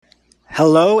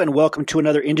Hello and welcome to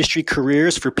another Industry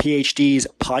Careers for PhDs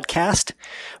podcast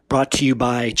brought to you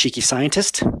by Cheeky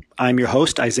Scientist. I'm your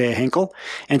host, Isaiah Henkel,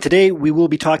 and today we will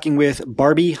be talking with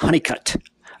Barbie Honeycutt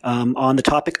on the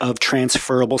topic of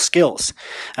transferable skills.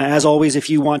 As always, if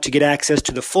you want to get access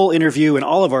to the full interview and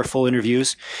all of our full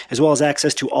interviews, as well as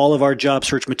access to all of our job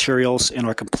search materials and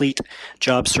our complete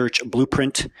job search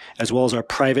blueprint, as well as our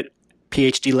private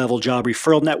PhD level job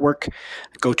referral network,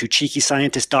 go to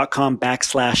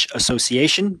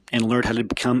cheekyscientist.com/association and learn how to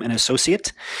become an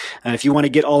associate. If you want to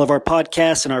get all of our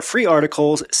podcasts and our free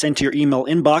articles sent to your email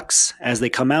inbox as they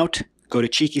come out, go to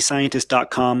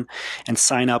cheekyscientist.com and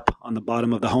sign up on the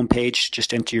bottom of the homepage.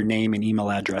 Just enter your name and email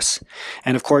address.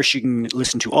 And of course, you can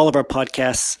listen to all of our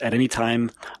podcasts at any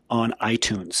time on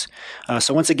iTunes.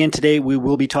 So once again, today we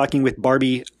will be talking with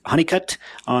Barbie Honeycutt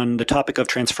on the topic of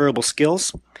transferable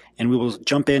skills. And we will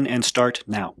jump in and start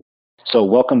now. So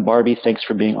welcome, Barbie. Thanks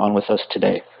for being on with us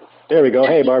today. There we go.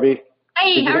 Hey, Barbie.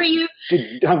 Hey, how are you?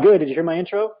 I'm good. Did you hear my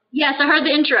intro? Yes, I heard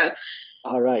the intro.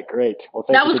 All right, great. Well,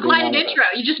 that was quite an intro.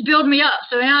 You just build me up.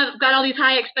 So now I've got all these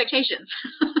high expectations.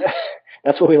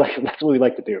 That's what we like. That's what we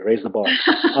like to do. Raise the bar.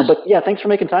 But yeah, thanks for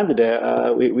making time today.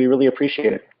 We really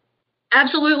appreciate it.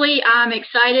 Absolutely. I'm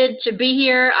excited to be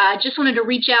here. I just wanted to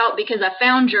reach out because I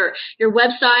found your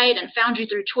website and found you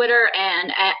through Twitter,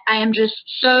 and I am just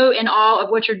so in awe of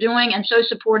what you're doing and so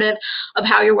supportive of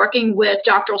how you're working with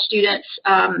doctoral students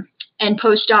and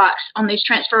postdocs on these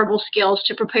transferable skills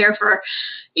to prepare for,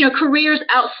 careers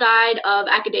outside of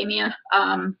academia.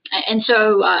 And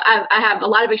so I have a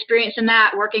lot of experience in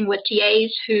that, working with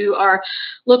TAs who are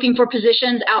looking for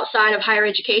positions outside of higher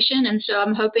education. And so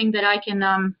I'm hoping that I can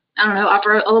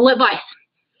offer a little advice.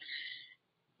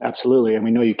 Absolutely. And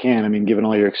we know you can. I mean, given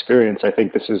all your experience, I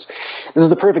think this is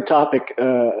the perfect topic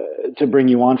to bring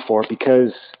you on for,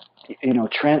 because,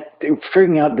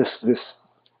 figuring out this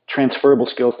transferable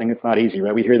skills thing, it's not easy,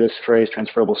 right? We hear this phrase,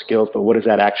 transferable skills, but what does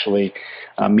that actually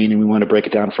mean? And we want to break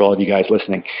it down for all of you guys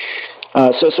listening.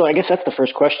 So I guess that's the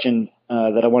first question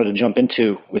that I wanted to jump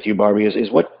into with you, Barbie, is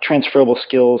what transferable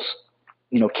skills,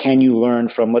 can you learn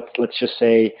from, let's just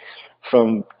say,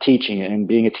 from teaching and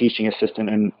being a teaching assistant,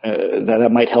 and that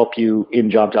might help you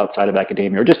in jobs outside of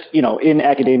academia, or just, in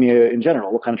academia in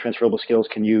general? What kind of transferable skills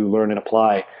can you learn and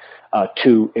apply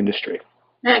to industry?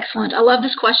 Excellent. I love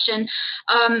this question.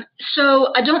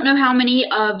 So I don't know how many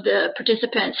of the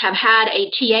participants have had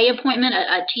a TA appointment,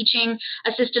 a teaching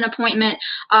assistant appointment,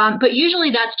 but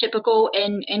usually that's typical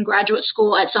in graduate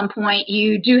school. At some point,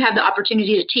 you do have the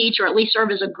opportunity to teach or at least serve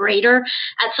as a grader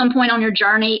at some point on your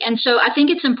journey. And so I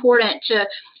think it's important to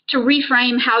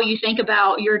reframe how you think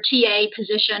about your TA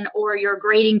position or your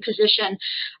grading position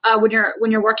when you're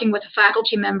working with a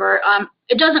faculty member.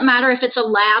 It doesn't matter if it's a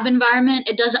lab environment.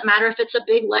 It doesn't matter if it's a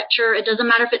big lecture. It doesn't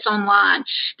matter if it's online.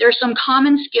 There are some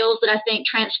common skills that I think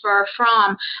transfer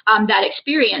from that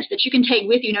experience that you can take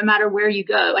with you no matter where you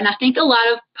go. And I think a lot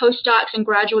of postdocs and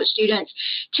graduate students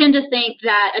tend to think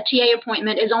that a TA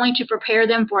appointment is only to prepare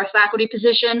them for a faculty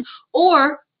position,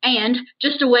 and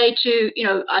just a way to,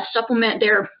 supplement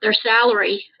their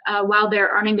salary while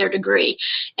they're earning their degree.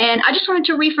 And I just wanted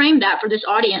to reframe that for this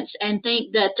audience and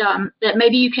think that that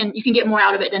maybe you can get more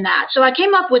out of it than that. So I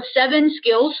came up with 7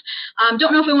 skills.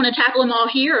 Don't know if we want to tackle them all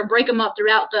here or break them up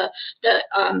throughout the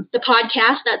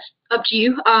podcast. That's up to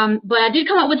you. But I did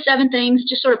come up with 7 things,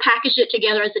 just sort of packaged it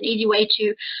together as an easy way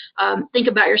to think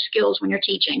about your skills when you're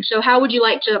teaching. So how would you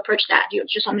like to approach that? Do you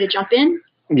just want me to jump in?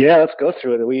 Yeah, let's go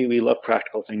through it. We love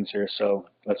practical things here, so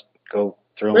let's go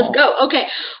through them all. Let's go. Okay.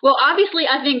 Well, obviously,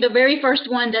 I think the very first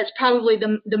one that's probably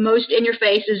the most in your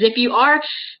face is if you are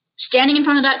standing in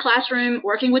front of that classroom,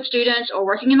 working with students, or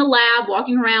working in the lab,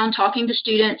 walking around, talking to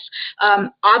students.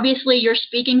 Obviously, your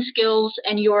speaking skills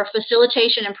and your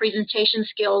facilitation and presentation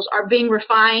skills are being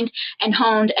refined and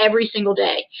honed every single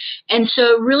day. And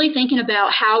so really thinking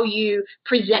about how you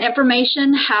present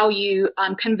information, how you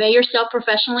convey yourself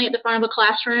professionally at the front of a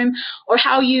classroom, or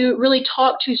how you really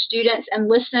talk to students and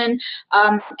listen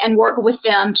and work with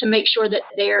them to make sure that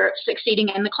they're succeeding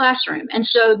in the classroom. And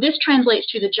so this translates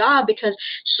to the job, because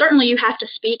certainly you have to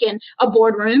speak in a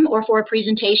boardroom or for a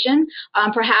presentation.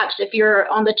 Perhaps if you're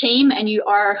on the team and you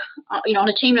are on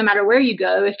a team no matter where you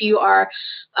go, if you are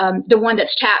the one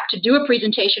that's tapped to do a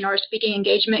presentation or a speaking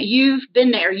engagement, you've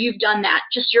been there, you've done that.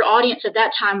 Just your audience at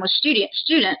that time was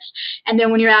students. And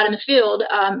then when you're out in the field,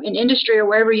 in industry or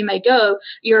wherever you may go,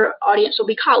 your audience will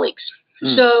be colleagues.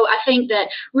 So I think that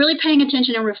really paying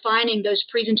attention and refining those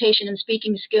presentation and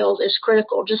speaking skills is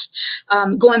critical. Just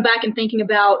going back and thinking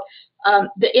about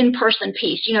the in-person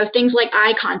piece, things like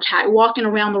eye contact, walking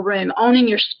around the room, owning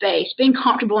your space, being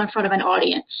comfortable in front of an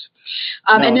audience.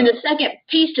 And then the second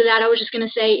piece to that, I was just going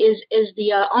to say, is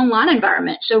the online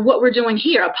environment. So what we're doing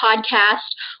here, a podcast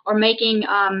or making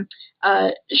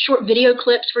short video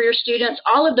clips for your students,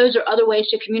 all of those are other ways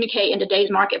to communicate in today's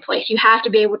marketplace. You have to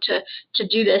be able to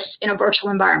do this in a virtual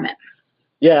environment.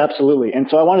 Yeah, absolutely. And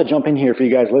so I want to jump in here for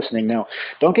you guys listening. Now,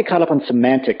 don't get caught up on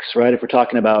semantics, right? If we're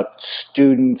talking about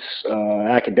students,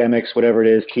 academics, whatever it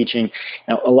is, teaching.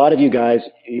 Now, a lot of you guys,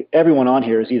 everyone on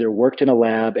here has either worked in a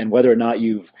lab, and whether or not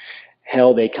you've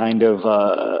held a kind of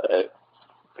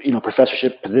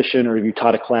professorship position, or if you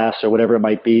taught a class or whatever it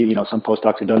might be, some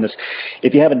postdocs have done this.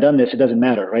 If you haven't done this, it doesn't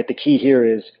matter, right? The key here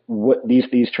is what these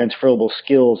transferable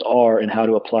skills are and how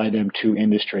to apply them to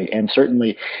industry. And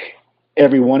certainly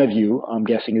every one of you, I'm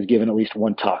guessing, is given at least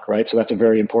one talk, right? So that's a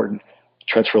very important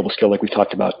transferable skill, like we've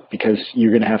talked about, because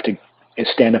you're going to have to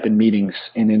stand up in meetings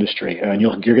in industry, and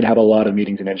you're going to have a lot of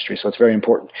meetings in industry, so it's very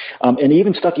important. And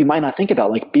even stuff you might not think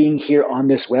about, like being here on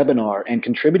this webinar and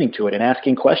contributing to it and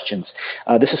asking questions.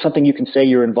 This is something you can say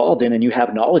you're involved in and you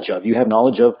have knowledge of. You have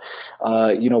knowledge of,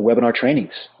 webinar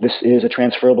trainings. This is a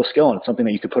transferable skill, and it's something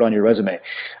that you could put on your resume.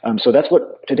 So that's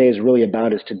what today is really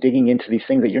about, is to digging into these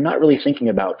things that you're not really thinking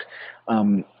about.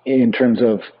 In terms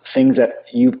of things that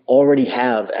you already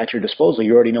have at your disposal,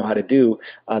 you already know how to do,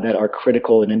 that are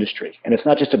critical in industry. And it's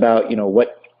not just about,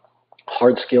 what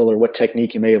hard skill or what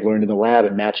technique you may have learned in the lab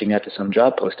and matching that to some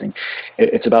job posting.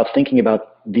 It's about thinking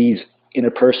about these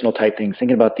interpersonal type things,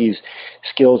 thinking about these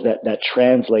skills that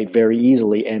translate very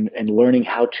easily, and learning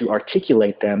how to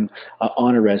articulate them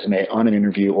on a resume, on an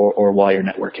interview, or while you're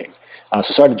networking.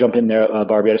 So sorry to jump in there,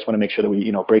 Barbie. I just want to make sure that we,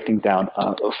 break things down.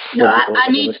 No, I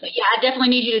definitely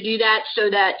need you to do that so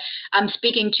that I'm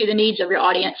speaking to the needs of your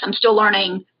audience. I'm still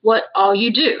learning what all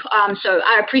you do. So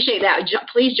I appreciate that.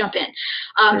 Please jump in.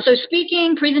 So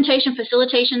speaking, presentation,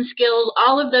 facilitation skills,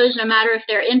 all of those, no matter if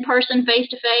they're in person, face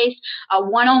to face,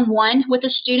 one-on-one with a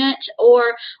student,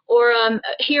 or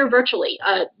here virtually,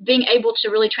 being able to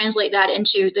really translate that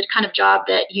into the kind of job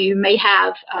that you may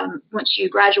have once you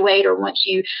graduate or once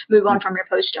you move on from your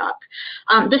postdoc.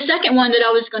 The second one that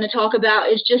I was going to talk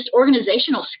about is just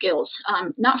organizational skills.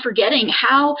 Not forgetting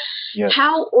how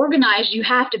organized you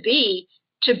have to be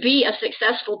a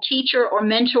successful teacher or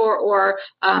mentor or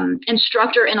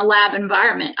instructor in a lab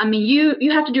environment. I mean,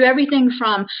 you have to do everything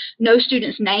from know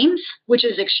students' names, which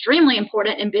is extremely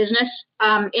important in business,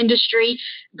 industry,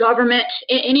 government,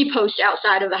 any post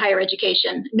outside of the higher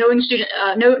education.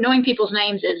 Knowing people's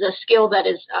names is a skill that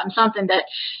is something that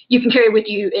you can carry with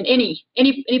you in any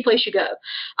place you go.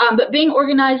 But being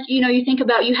organized, you think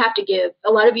about, you have to give. A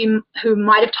lot of you who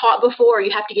might have taught before, you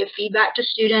have to give feedback to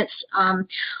students.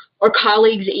 Or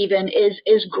colleagues even,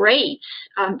 is grades.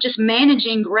 Just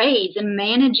managing grades and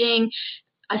managing,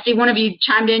 I see one of you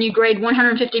chimed in, you grade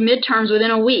 150 midterms within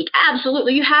a week.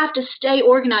 Absolutely, you have to stay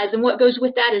organized, and what goes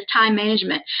with that is time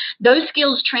management. Those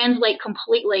skills translate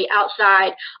completely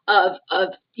outside of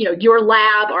your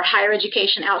lab or higher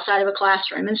education, outside of a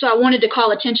classroom. And so I wanted to call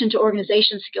attention to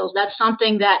organization skills. That's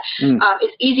something that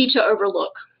is easy to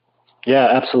overlook. Yeah,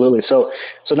 absolutely. So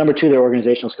number two, they're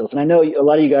organizational skills. And I know a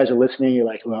lot of you guys are listening. You're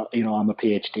like, well, I'm a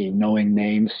PhD, knowing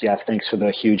names. Yeah, thanks for the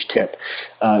huge tip.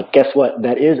 Guess what?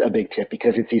 That is a big tip,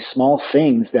 because it's these small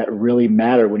things that really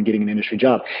matter when getting an industry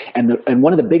job. And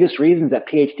one of the biggest reasons that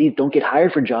PhDs don't get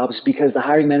hired for jobs is because the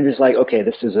hiring manager is like, okay,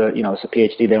 this is it's a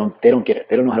PhD. They don't get it.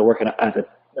 They don't know how to work as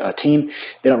a team.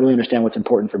 They don't really understand what's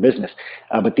important for business.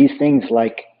 But these things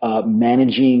like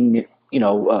managing,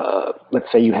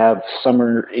 let's say you have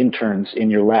summer interns in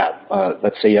your lab.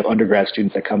 Let's say you have undergrad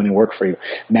students that come in and work for you.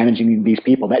 Managing these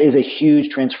people, that is a huge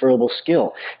transferable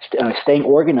skill. Staying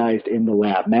organized in the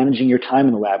lab, managing your time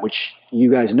in the lab, which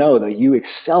you guys know that you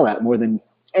excel at more than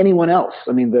anyone else.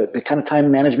 I mean, the kind of time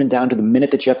management down to the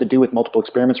minute that you have to do with multiple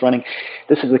experiments running,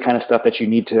 this is the kind of stuff that you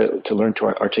need to learn to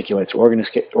articulate. So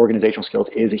organizational skills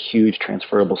is a huge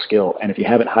transferable skill. And if you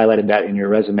haven't highlighted that in your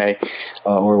resume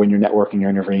or when you're networking or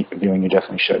interviewing, you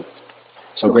definitely should.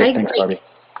 So great. Thanks, Barbie.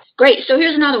 Great. So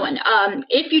here's another one.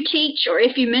 If you teach or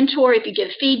if you mentor, if you give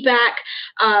feedback,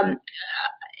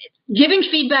 Giving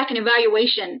feedback and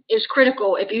evaluation is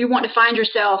critical if you want to find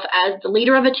yourself as the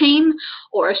leader of a team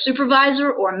or a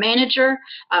supervisor or a manager,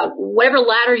 whatever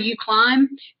ladder you climb.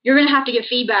 You're going to have to give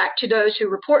feedback to those who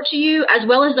report to you as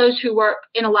well as those who work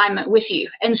in alignment with you.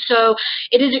 And so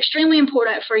it is extremely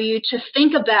important for you to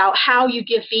think about how you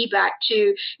give feedback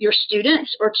to your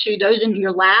students or to those in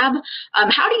your lab.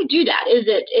 How do you do that? Is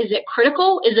it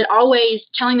critical? Is it always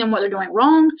telling them what they're doing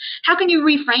wrong? How can you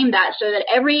reframe that so that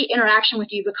every interaction with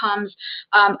you becomes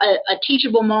a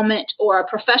teachable moment or a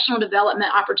professional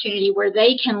development opportunity where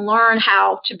they can learn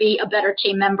how to be a better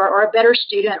team member or a better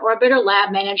student or a better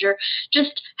lab manager?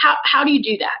 Just how do you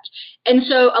do that? And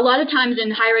so a lot of times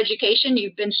in higher education,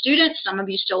 you've been students, some of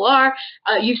you still are,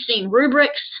 you've seen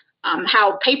rubrics,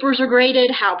 how papers are graded,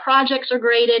 how projects are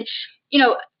graded.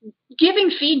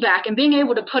 Giving feedback and being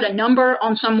able to put a number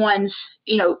on someone's,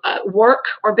 work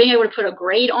or being able to put a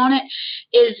grade on it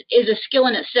is a skill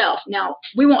in itself. Now,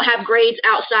 we won't have grades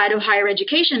outside of higher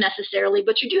education necessarily,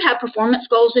 but you do have performance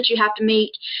goals that you have to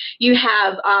meet. You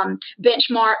have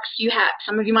benchmarks.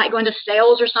 Some of you might go into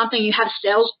sales or something. You have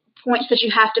sales points that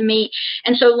you have to meet.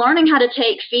 And so learning how to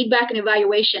take feedback and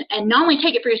evaluation and not only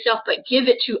take it for yourself, but give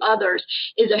it to others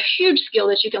is a huge skill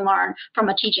that you can learn from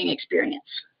a teaching experience.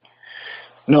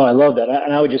 No, I love that.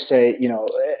 And I would just say,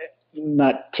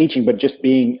 not teaching, but just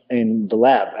being in the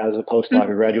lab as a postdoc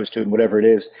or graduate student, whatever it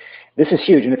is. This is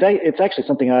huge. And it's actually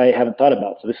something I haven't thought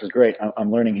about. So this is great.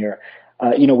 I'm learning here.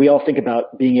 We all think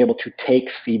about being able to take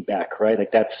feedback, right?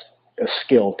 Like that's a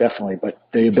skill, definitely. But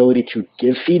the ability to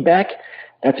give feedback,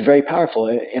 that's very powerful.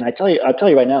 And I'll tell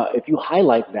you right now, if you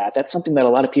highlight that, that's something that a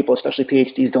lot of people, especially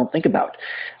PhDs, don't think about.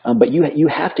 But you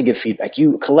have to give feedback.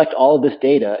 You collect all of this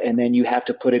data, and then you have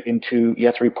to you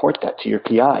have to report that to your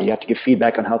PI. You have to give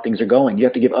feedback on how things are going. You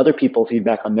have to give other people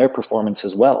feedback on their performance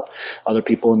as well, other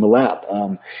people in the lab.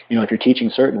 If you're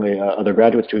teaching, certainly other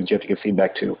graduate students you have to give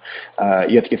feedback to.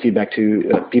 You have to give feedback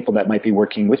to people that might be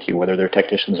working with you, whether they're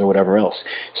technicians or whatever else.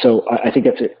 So I think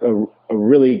that's a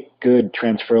really good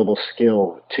transferable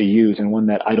skill to use, and one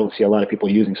that I don't see a lot of people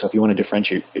using. So if you want to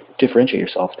differentiate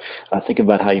yourself, think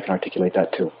about how you can articulate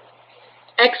that too.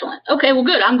 Excellent. Okay, well,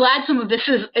 good. I'm glad some of this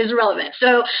is relevant.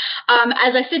 So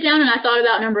as I sit down and I thought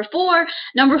about number four,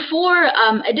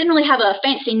 it didn't really have a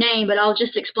fancy name, but I'll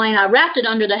just explain. I wrapped it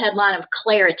under the headline of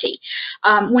clarity.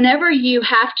 Whenever you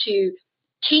have to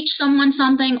teach someone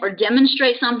something or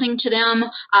demonstrate something to them,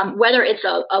 whether it's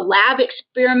a lab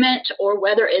experiment or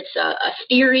whether it's a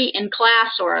theory in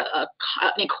class or an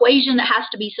equation that has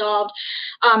to be solved,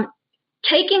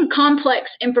 taking complex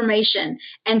information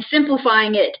and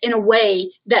simplifying it in a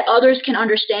way that others can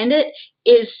understand it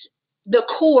is the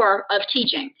core of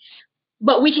teaching.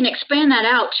 But we can expand that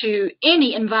out to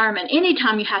any environment.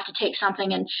 Anytime you have to take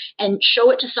something and show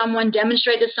it to someone,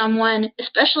 demonstrate to someone,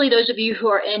 especially those of you who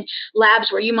are in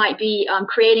labs where you might be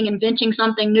inventing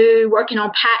something new, working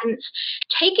on patents,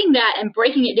 taking that and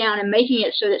breaking it down and making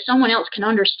it so that someone else can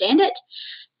understand it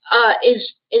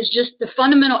is just the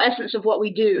fundamental essence of what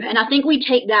we do. And I think we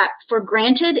take that for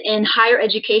granted in higher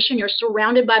education. You're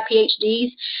surrounded by PhDs.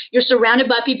 You're surrounded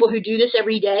by people who do this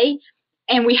every day.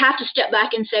 And we have to step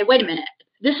back and say, wait a minute,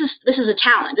 this is a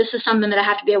talent. This is something that I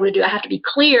have to be able to do. I have to be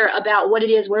clear about what it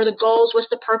is. What are the goals? What's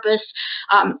the purpose?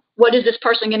 What is this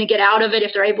person going to get out of it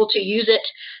if they're able to use it?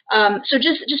 So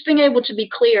just being able to be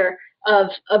clear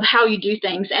of how you do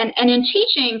things. And in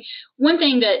teaching, one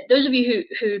thing that those of you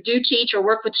who do teach or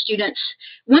work with students,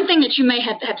 one thing that you may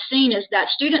have seen is that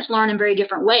students learn in very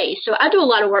different ways. So I do a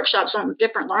lot of workshops on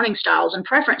different learning styles and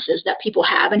preferences that people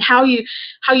have and how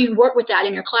you work with that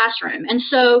in your classroom. And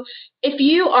so if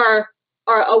you are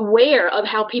aware of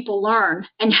how people learn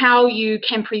and how you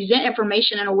can present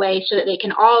information in a way so that they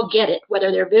can all get it,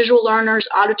 whether they're visual learners,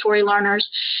 auditory learners,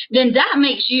 then that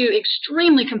makes you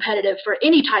extremely competitive for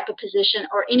any type of position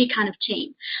or any kind of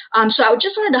team. So I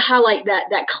just wanted to highlight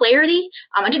that clarity.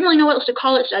 I didn't really know what else to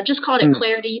call it, so I just called it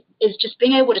clarity, is just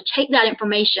being able to take that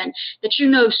information that you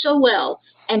know so well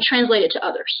and translate it to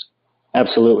others.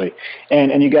 Absolutely.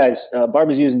 And you guys, Barb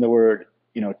is using the word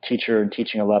teacher and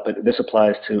teaching a lot, but this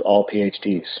applies to all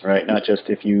PhDs, right? Not just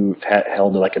if you've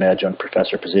held like an adjunct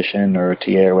professor position or a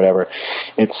TA or whatever.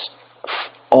 It's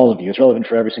all of you. It's relevant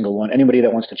for every single one. Anybody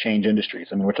that wants to change industries.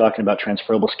 I mean, we're talking about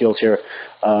transferable skills here.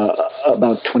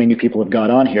 About 20 new people have got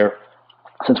on here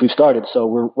since we've started.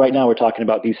 So right now we're talking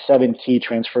about these 7 key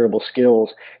transferable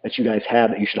skills that you guys have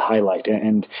that you should highlight.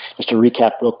 And just to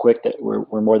recap real quick, that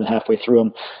we're more than halfway through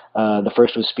them. The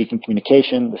first was speaking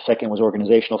communication. The second was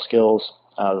organizational skills.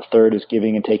 The third is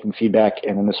giving and taking feedback.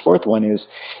 And then this fourth one is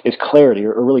clarity,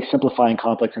 or really simplifying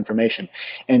complex information.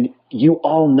 And you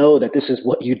all know that this is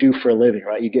what you do for a living,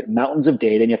 right? You get mountains of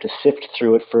data and you have to sift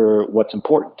through it for what's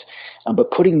important.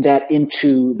 But putting that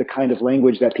into the kind of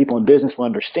language that people in business will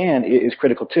understand is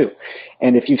critical too.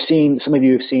 And if some of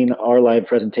you have seen our live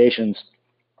presentations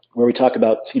where we talk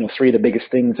about, three of the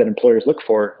biggest things that employers look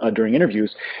for during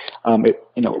interviews.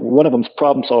 One of them is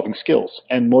problem-solving skills,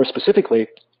 and more specifically,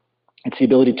 it's the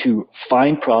ability to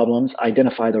find problems,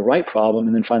 identify the right problem,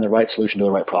 and then find the right solution to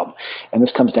the right problem. And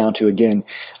this comes down to, again,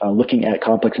 looking at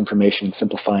complex information,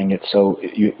 simplifying it. So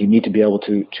you need to be able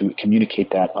to communicate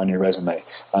that on your resume.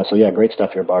 So yeah, great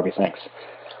stuff here, Barbie. Thanks.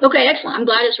 Okay, excellent. I'm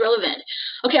glad it's relevant.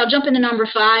 Okay, I'll jump into number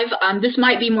 5. This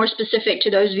might be more specific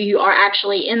to those of you who are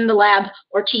actually in the lab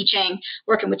or teaching,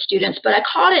 working with students, but I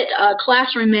called it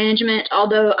classroom management,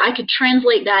 although I could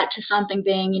translate that to something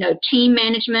being, team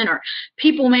management or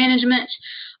people management.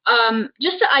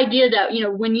 Just the idea that,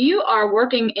 when you are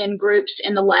working in groups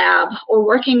in the lab or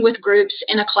working with groups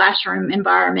in a classroom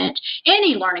environment,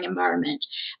 any learning environment,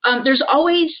 there's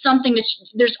always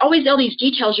there's always all these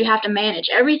details you have to manage.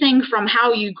 Everything from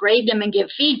how you grade them and give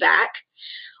feedback,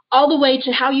 all the way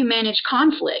to how you manage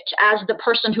conflict as the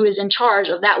person who is in charge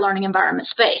of that learning environment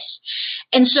space.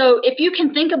 And so if you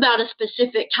can think about a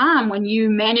specific time when you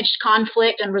managed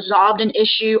conflict and resolved an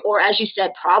issue, or as you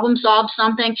said, problem solved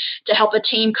something to help a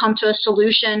team come to a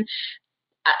solution,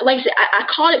 like I said, I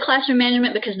call it classroom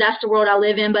management because that's the world I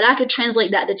live in, but I could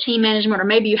translate that to team management, or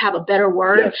maybe you have a better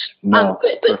word. Yes. No,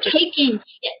 but taking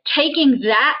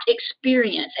that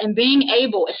experience and being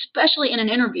able, especially in an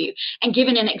interview, and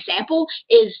giving an example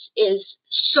is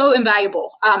so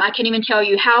invaluable. I can't even tell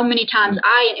you how many times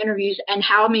in interviews and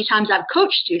how many times I've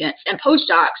coached students and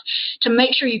postdocs to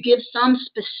make sure you give some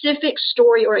specific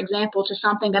story or example to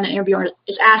something that an interviewer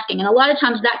is asking. And a lot of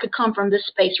times that could come from this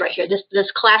space right here,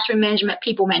 this classroom management,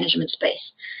 people management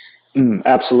space.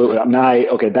 Absolutely.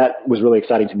 Okay, that was really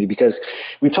exciting to me because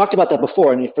we've talked about that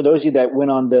before. And for those of you that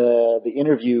went on the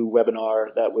interview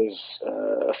webinar that was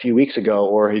a few weeks ago,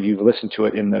 or if you've listened to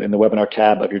it in the webinar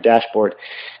tab of your dashboard,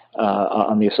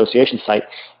 on the association site,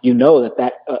 you know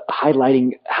that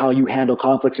highlighting how you handle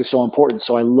conflicts is so important.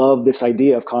 So I love this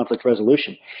idea of conflict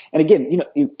resolution. And again,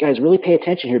 you guys really pay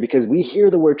attention here because we hear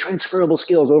the word transferable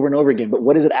skills over and over again, but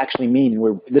what does it actually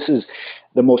mean? This is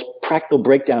the most practical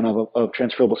breakdown of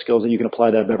transferable skills that you can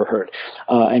apply that I've ever heard.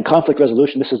 And conflict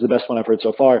resolution, this is the best one I've heard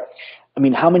so far. I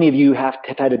mean, how many of you have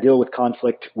had to deal with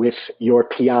conflict with your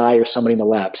PI or somebody in the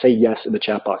lab? Say yes in the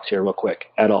chat box here real quick,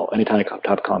 at all, any type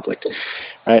of conflict,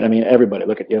 right? I mean, everybody,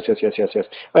 look at yes.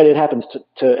 Right, it happens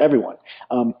to everyone.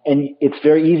 And it's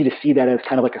very easy to see that as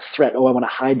kind of like a threat. Oh, I want to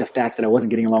hide the fact that I wasn't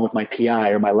getting along with my PI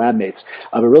or my lab mates.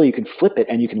 But really, you can flip it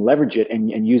and you can leverage it and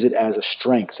use it as a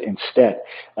strength instead.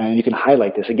 And you can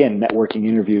highlight this, again, networking,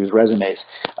 interviews, resumes.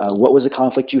 What was the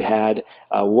conflict you had?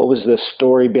 What was the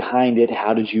story behind it?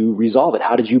 How did you resolve it?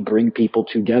 How did you bring people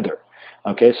together?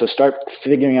 Okay, so start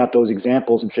figuring out those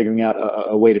examples and figuring out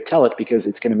a way to tell it, because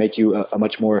it's going to make you a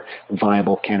much more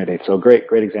viable candidate. So great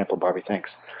example, Barbie. Thanks.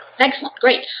 Excellent.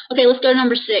 Great. Okay, let's go to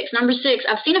number 6. Number 6,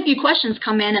 I've seen a few questions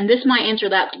come in, and this might answer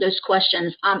those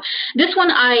questions. This one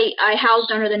I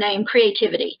housed under the name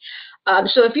creativity.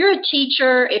 So if you're a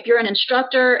teacher, if you're an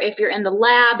instructor, if you're in the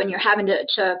lab and you're having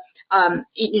to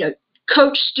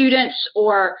coach students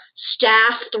or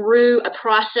staff through a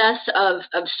process of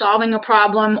solving a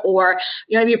problem, or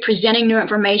maybe you're presenting new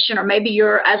information, or maybe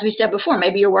you're, as we said before,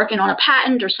 maybe you're working on a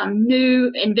patent or some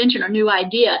new invention or new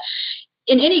idea.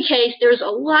 In any case, there's a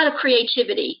lot of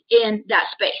creativity in that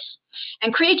space.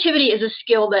 And creativity is a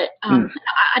skill that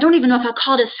I don't even know if I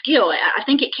call it a skill. I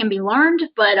think it can be learned,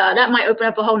 but that might open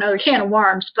up a whole nother can of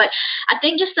worms. But I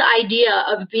think just the idea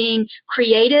of being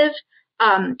creative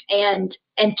and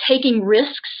taking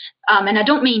risks, and I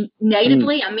don't mean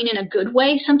negatively, I mean in a good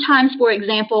way. Sometimes, for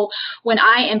example, when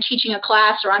I am teaching a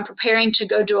class or I'm preparing to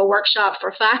go do a workshop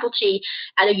for faculty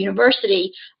at a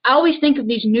university, I always think of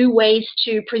these new ways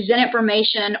to present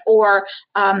information or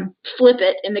flip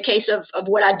it in the case of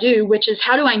what I do, which is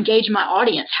how do I engage my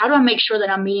audience? How do I make sure that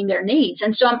I'm meeting their needs?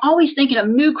 And so I'm always thinking of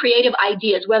new creative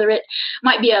ideas, whether it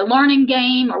might be a learning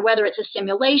game, or whether it's a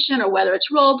simulation, or whether it's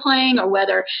role playing, or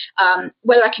whether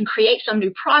I can create some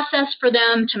new process for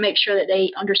them to make sure that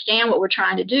they understand what we're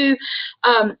trying to do.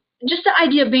 Just the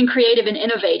idea of being creative and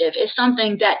innovative is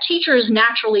something that teachers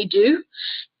naturally do.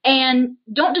 And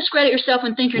don't discredit yourself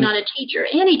and think you're not a teacher.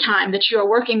 Anytime that you're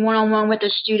working one-on-one with a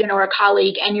student or a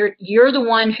colleague and you're the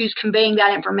one who's conveying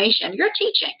that information, you're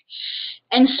teaching.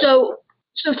 And so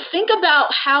think about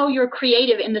how you're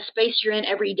creative in the space you're in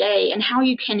every day and how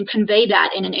you can convey that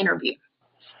in an interview.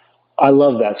 I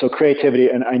love that. So creativity,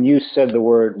 and you said the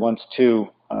word once too,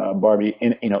 Barbie.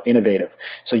 Innovative.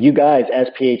 So you guys, as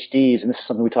PhDs, and this is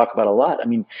something we talk about a lot. I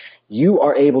mean, you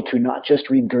are able to not just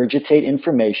regurgitate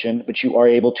information, but you are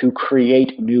able to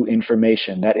create new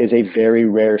information. That is a very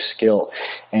rare skill,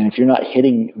 and if you're not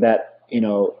hitting that,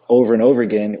 over and over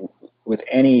again with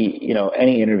any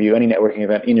interview, any networking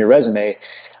event in your resume,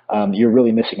 you're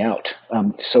really missing out.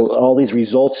 So all these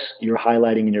results you're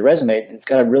highlighting in your resume, it's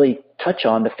got to really touch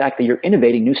on the fact that you're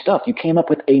innovating new stuff. You came up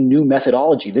with a new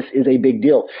methodology. This is a big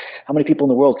deal. How many people in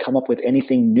the world come up with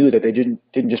anything new that they didn't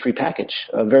just repackage?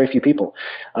 Very few people.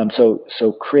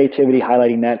 So creativity,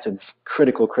 highlighting that's a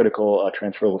critical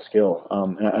transferable skill.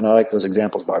 And I like those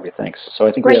examples, Barbie. Thanks. So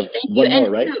I think Great, we have thank you. one more,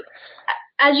 right?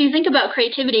 As you think about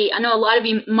creativity, I know a lot of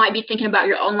you might be thinking about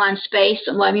your online space.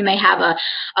 A lot of you may have a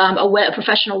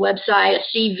professional website, a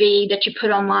CV that you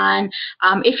put online.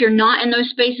 If you're not in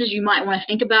those spaces, you might want to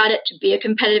think about it to be a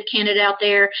competitive candidate out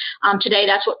there. Today,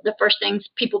 that's what the first things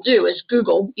people do is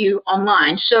Google you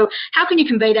online. So how can you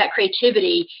convey that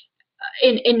creativity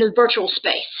in the virtual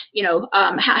space?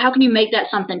 How can you make that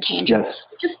something tangible? Yes.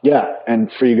 Yeah,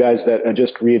 and for you guys that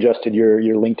just readjusted your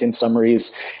LinkedIn summaries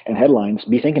and headlines,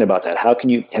 be thinking about that. How can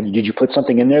did you put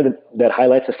something in there that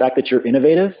highlights the fact that you're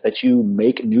innovative, that you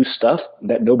make new stuff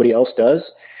that nobody else does?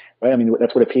 Right? I mean,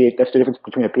 that's the difference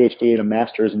between a PhD and a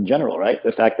master's in general, right?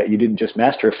 The fact that you didn't just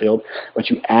master a field,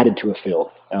 but you added to a field.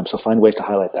 So find ways to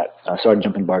highlight that. Sorry to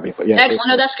jump in, Barbie, but yeah. Excellent.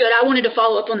 No, that's good. I wanted to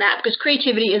follow up on that because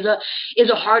creativity is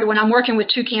a hard one. I'm working with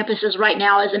 2 campuses right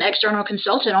now as an external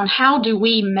consultant on how do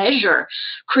we measure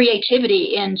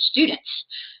creativity in students.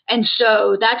 And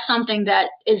so that's something that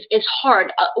is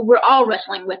hard. We're all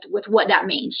wrestling with what that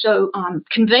means. So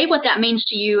convey what that means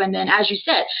to you, and then, as you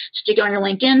said, stick it on your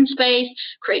LinkedIn space,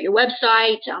 create your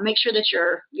website, make sure that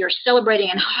you're celebrating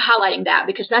and highlighting that,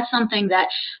 because that's something that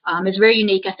is very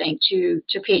unique, I think, to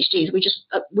PhDs.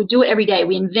 We do it every day.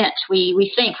 We invent,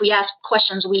 we think, we ask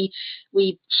questions,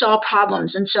 we solve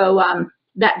problems, and so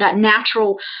that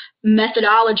natural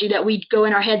methodology that we go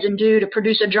in our heads and do to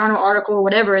produce a journal article or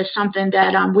whatever is something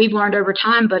that we've learned over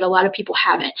time, but a lot of people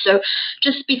haven't. So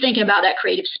just be thinking about that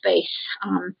creative space.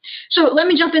 So let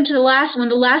me jump into the last one.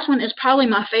 The last one is probably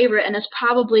my favorite, and it's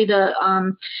probably the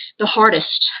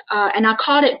hardest. And I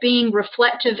called it being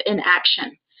reflective in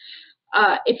action.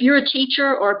 If you're a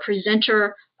teacher or a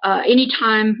presenter,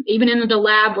 anytime, even in the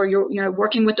lab where you're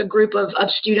working with a group of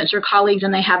students or colleagues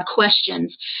and they have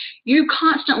questions, you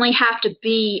constantly have to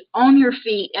be on your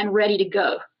feet and ready to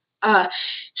go.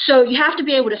 So you have to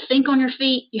be able to think on your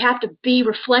feet. You have to be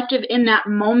reflective in that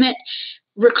moment.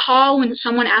 Recall when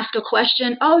someone asked a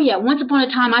question, oh yeah, once upon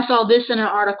a time I saw this in an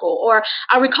article, or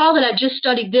I recall that I just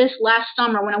studied this last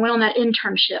summer when I went on that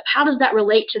internship. How does that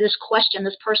relate to this question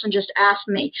this person just asked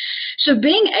me? So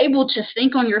being able to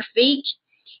think on your feet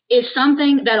is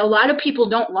something that a lot of people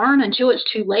don't learn until it's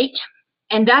too late.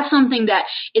 And that's something that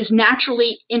is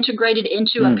naturally integrated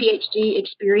into a PhD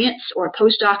experience or a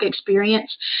postdoc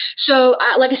experience. So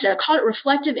like I said, I call it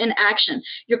reflective in action.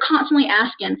 You're constantly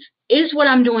asking, is what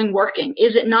I'm doing working?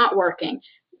 Is it not working?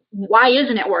 Why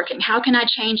isn't it working? How can I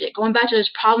change it? Going back to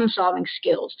those problem-solving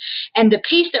skills. And the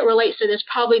piece that relates to this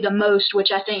probably the most,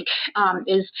 which I think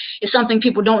is something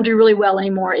people don't do really well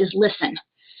anymore, is listen.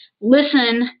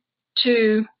 Listen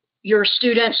to your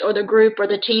students or the group or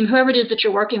the team, whoever it is that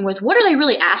you're working with. What are they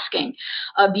really asking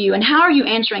of you, and how are you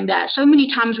answering that? So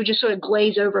many times we just sort of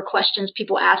glaze over questions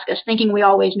people ask us thinking we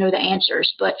always know the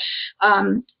answers. But,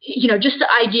 just the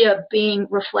idea of being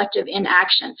reflective in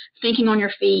action, thinking on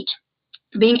your feet,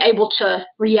 being able to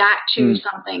react to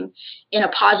something in a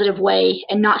positive way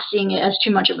and not seeing it as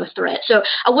too much of a threat. So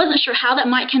I wasn't sure how that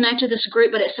might connect to this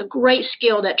group, but it's a great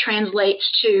skill that translates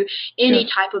to any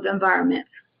type of environment.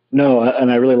 No, and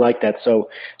I really like that. So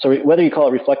whether you call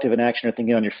it reflective in action or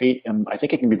thinking on your feet, I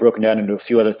think it can be broken down into a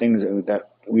few other things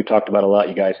that we've talked about a lot,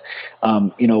 you guys.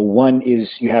 One is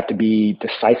you have to be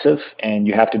decisive and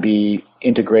you have to be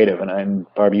integrative. And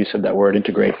Barbie, you said that word,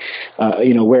 integrate.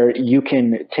 Where you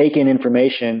can take in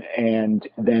information and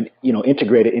then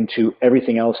integrate it into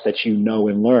everything else that you know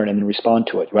and learn, and then respond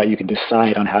to it. Right? You can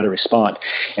decide on how to respond,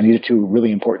 and these are 2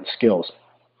 really important skills.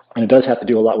 And it does have to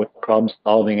do a lot with problem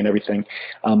solving and everything.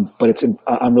 But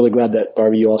I'm really glad that,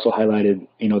 Barbie, you also highlighted,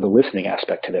 the listening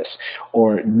aspect to this,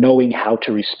 or knowing how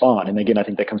to respond. And again, I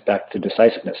think that comes back to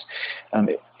decisiveness.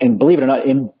 And believe it or not,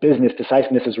 in business,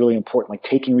 decisiveness is really important. Like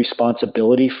taking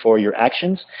responsibility for your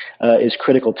actions is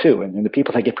critical too. And the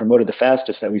people that get promoted the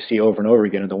fastest that we see over and over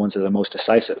again are the ones that are the most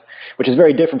decisive, which is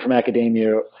very different from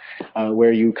academia,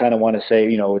 where you kind of want to say,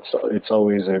 it's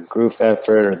always a group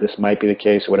effort, or this might be the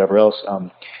case, or whatever else.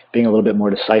 Being a little bit more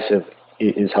decisive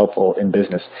is helpful in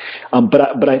business.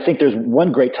 But I think there's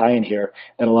one great tie-in here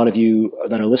that a lot of you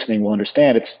that are listening will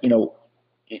understand. It's,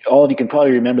 all of you can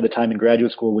probably remember the time in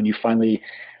graduate school when you finally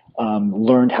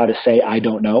learned how to say, I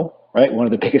don't know, right? One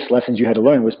of the biggest lessons you had to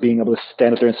learn was being able to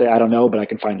stand up there and say, I don't know, but I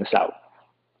can find this out.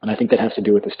 And I think that has to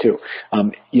do with this too.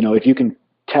 If you can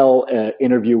tell an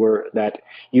interviewer that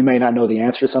you may not know the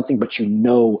answer to something, but you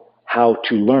know how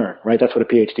to learn, right? That's what a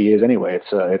PhD is anyway.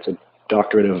 It's a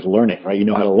doctorate of learning, right? You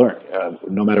know how to learn.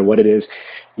 No matter what it is,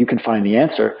 you can find the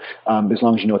answer as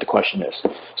long as you know what the question is.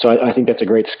 So I think that's a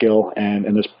great skill, and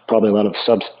there's probably a lot of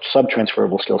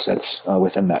sub-transferable skill sets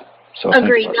within that. So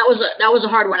agreed. That was a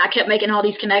hard one. I kept making all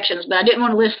these connections, but I didn't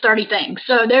want to list 30 things.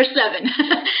 So there's 7.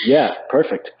 Yeah,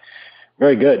 perfect.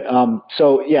 Very good.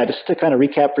 So yeah, just to kind of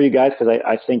recap for you guys, because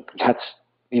I think that's,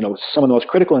 some of the most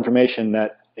critical information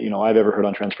that, I've ever heard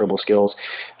on transferable skills,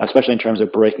 especially in terms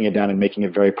of breaking it down and making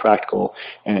it very practical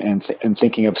and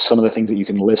thinking of some of the things that you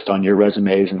can list on your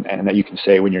resumes and that you can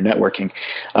say when you're networking.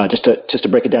 Just to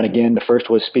break it down again, the first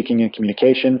was speaking and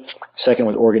communication. Second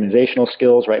was organizational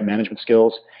skills, right? Management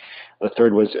skills. The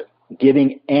third was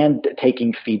giving and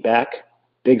taking feedback.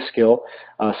 Big skill.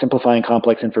 Simplifying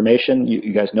complex information.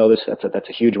 You guys know this. That's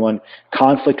a huge one.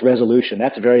 Conflict resolution.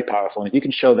 That's very powerful. And if you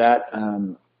can show that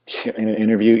in an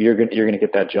interview, you're going to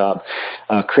get that job.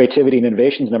 Creativity and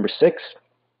innovation is number 6.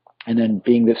 And then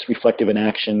being this reflective in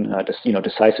action,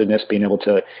 decisiveness, being able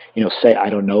to, say, I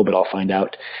don't know, but I'll find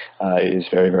out, is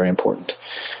very, very important.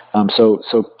 So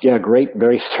yeah, great,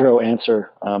 very thorough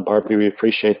answer, Barbie. We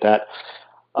appreciate that.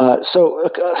 So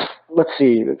let's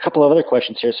see, a couple of other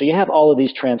questions here. So you have all of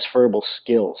these transferable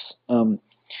skills.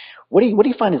 What do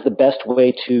you find is the best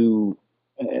way to,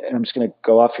 and I'm just going to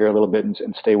go off here a little bit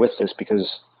and stay with this because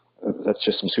that's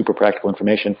just some super practical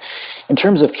information. In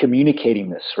terms of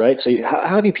communicating this, right? So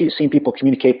how have you seen people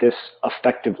communicate this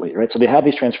effectively, right? So they have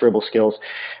these transferable skills,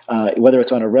 whether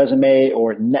it's on a resume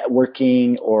or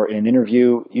networking or in an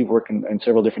interview. You've worked in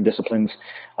several different disciplines.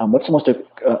 What's the most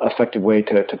effective way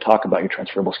to talk about your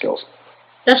transferable skills?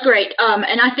 That's great.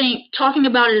 And I think talking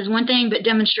about it is one thing, but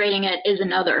demonstrating it is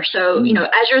another. So,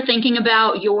 as you're thinking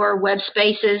about your web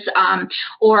spaces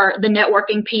or the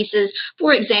networking pieces,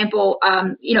 for example,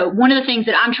 one of the things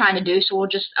that I'm trying to do, so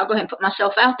I'll go ahead and put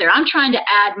myself out there. I'm trying to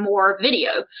add more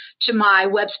video to my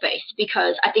web space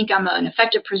because I think I'm an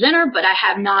effective presenter, but I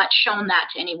have not shown that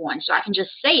to anyone. So I can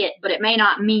just say it, but it may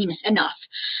not mean enough.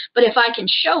 But if I can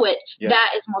show it, that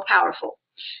is more powerful.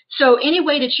 So any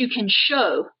way that you can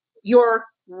show your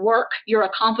work, your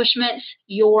accomplishments,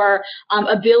 your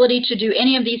ability to do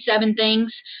any of these 7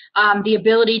 things, the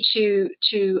ability to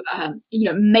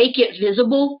make it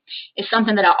visible is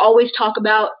something that I always talk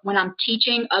about when I'm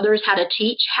teaching others how to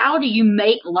teach. How do you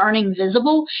make learning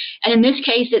visible? And in this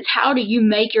case, it's how do you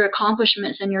make your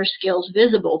accomplishments and your skills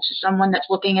visible to someone that's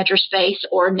looking at your space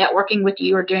or networking with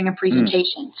you or doing a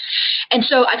presentation. And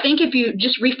so I think if you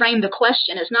just reframe the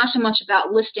question, it's not so much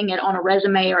about listing it on a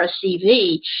resume or a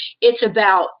CV. It's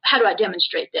about how do I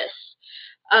demonstrate this?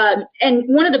 And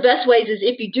one of the best ways is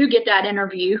if you do get that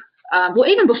interview,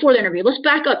 even before the interview, let's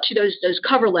back up to those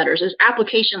cover letters, those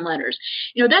application letters.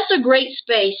 That's a great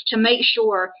space to make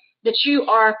sure that you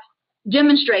are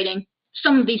demonstrating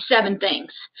some of these 7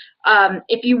 things.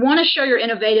 If you want to show you're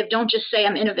innovative, don't just say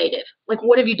I'm innovative. Like,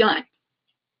 what have you done?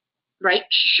 Right?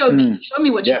 Show me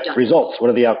what you've done. Results.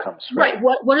 What are the outcomes? Right.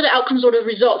 What are the outcomes or the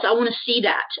results? I want to see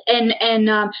that. And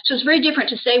so it's very different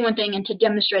to say one thing and to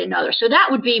demonstrate another. So that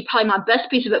would be probably my best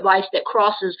piece of advice that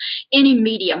crosses any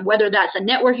medium, whether that's a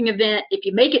networking event. If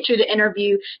you make it through the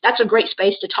interview, that's a great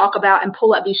space to talk about and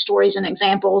pull up these stories and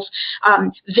examples.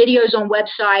 Videos on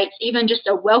websites, even just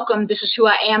a welcome, this is who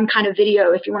I am kind of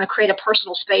video if you want to create a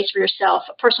personal space for yourself,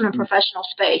 a personal and professional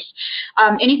space.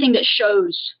 Anything that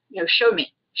shows, show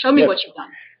me. Show me what you've done.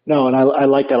 No, and I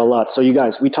like that a lot. So you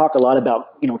guys, we talk a lot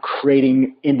about,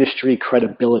 creating industry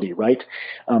credibility, right?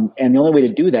 And the only way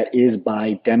to do that is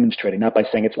by demonstrating, not by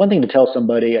saying. It's one thing to tell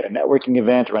somebody at a networking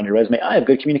event or on your resume, I have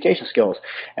good communication skills.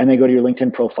 And they go to your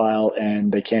LinkedIn profile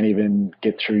and they can't even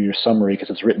get through your summary because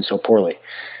it's written so poorly.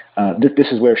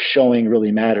 This is where showing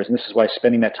really matters, and this is why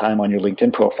spending that time on your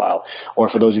LinkedIn profile, or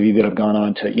for those of you that have gone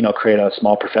on to create a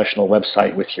small professional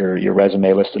website with your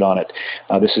resume listed on it,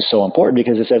 this is so important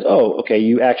because it says, oh, okay,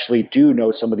 you actually do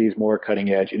know some of these more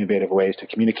cutting-edge, innovative ways to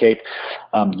communicate.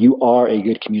 You are a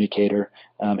good communicator,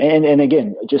 and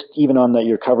again, just even on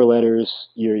your cover letters,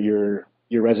 your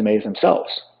resumes themselves,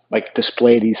 like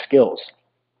display these skills.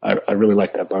 I really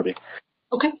like that, Barbie.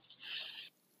 Okay.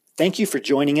 Thank you for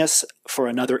joining us for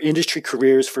another Industry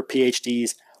Careers for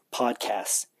PhDs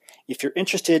podcast. If you're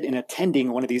interested in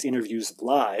attending one of these interviews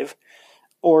live,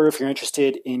 Or if you're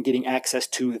interested in getting access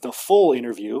to the full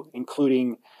interview,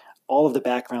 including all of the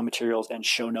background materials and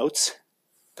show notes,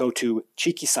 go to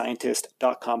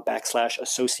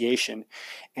cheekyscientist.com/association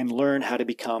and learn how to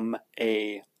become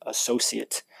an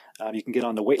associate. You can get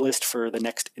on the wait list for the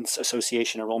next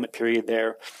association enrollment period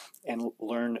there and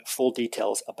learn full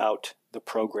details about the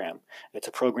program. It's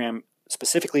a program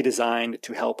specifically designed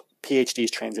to help PhDs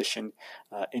transition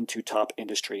into top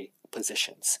industry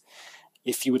positions.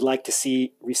 If you would like to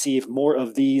receive more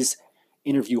of these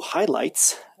interview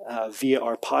highlights via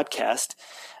our podcast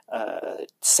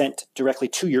sent directly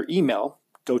to your email,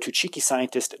 go to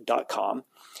cheekyscientist.com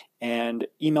and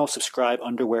email subscribe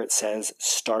under where it says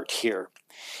Start Here.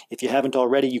 If you haven't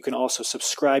already, you can also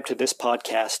subscribe to this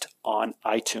podcast on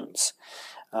iTunes.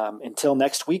 Until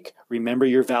next week, remember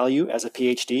your value as a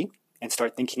PhD and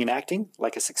start thinking and acting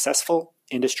like a successful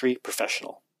industry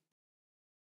professional.